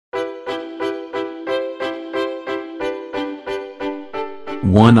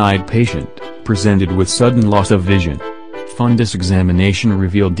One-eyed patient, presented with sudden loss of vision. Fundus examination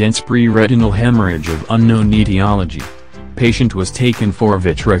revealed dense pre-retinal hemorrhage of unknown etiology. Patient was taken for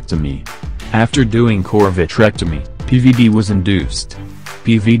vitrectomy. After doing core vitrectomy, PVD was induced.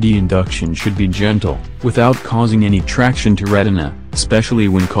 PVD induction should be gentle, without causing any traction to retina, especially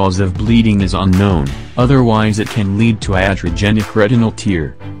when cause of bleeding is unknown, otherwise it can lead to iatrogenic retinal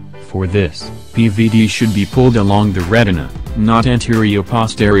tear. For this, PVD should be pulled along the retina, not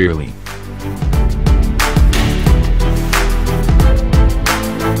anterior-posteriorly.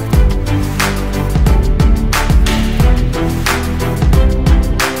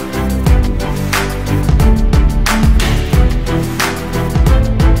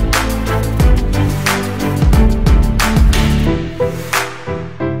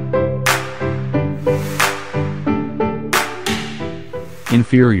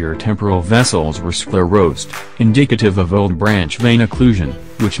 Inferior temporal vessels were sclerosed, indicative of old branch vein occlusion,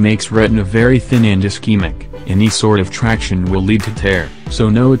 which makes retina very thin and ischemic. Any sort of traction will lead to tear, so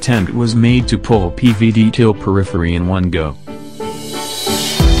no attempt was made to pull PVD till periphery in one go.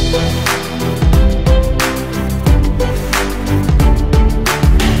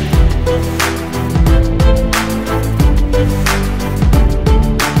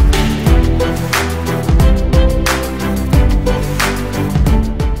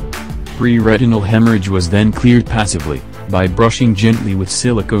 Pre-retinal hemorrhage was then cleared passively, by brushing gently with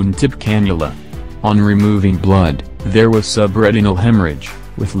silicone tip cannula. On removing blood, there was subretinal hemorrhage,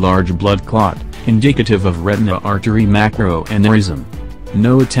 with large blood clot, indicative of retina artery macroaneurysm.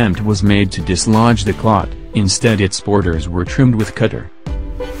 No attempt was made to dislodge the clot, instead its borders were trimmed with cutter.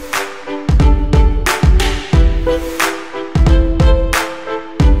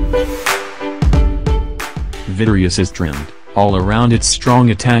 Vitreous is trimmed all around its strong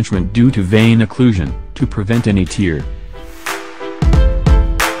attachment due to vein occlusion, to prevent any tear.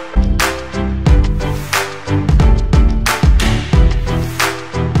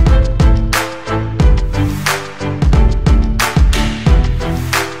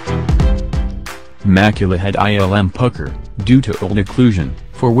 Macula had ILM pucker, due to old occlusion,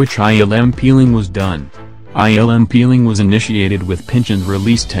 for which ILM peeling was done. ILM peeling was initiated with pinch and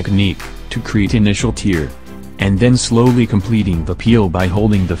release technique, to create initial tear, and then slowly completing the peel by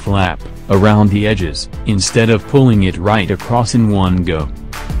holding the flap around the edges, instead of pulling it right across in one go.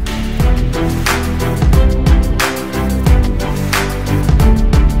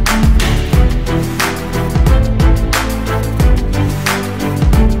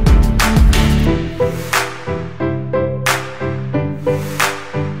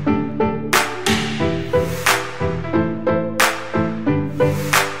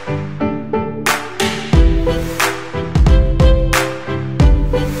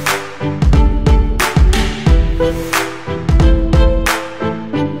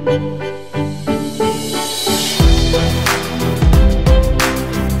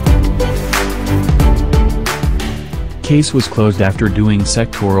 Case was closed after doing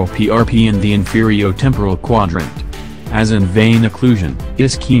sectoral PRP in the inferior-temporal quadrant. As in vein occlusion,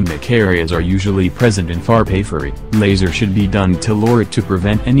 ischemic areas are usually present in far periphery. Laser should be done to lower it to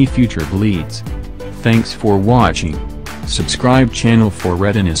prevent any future bleeds. Thanks for watching. Subscribe channel for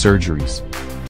retina surgeries.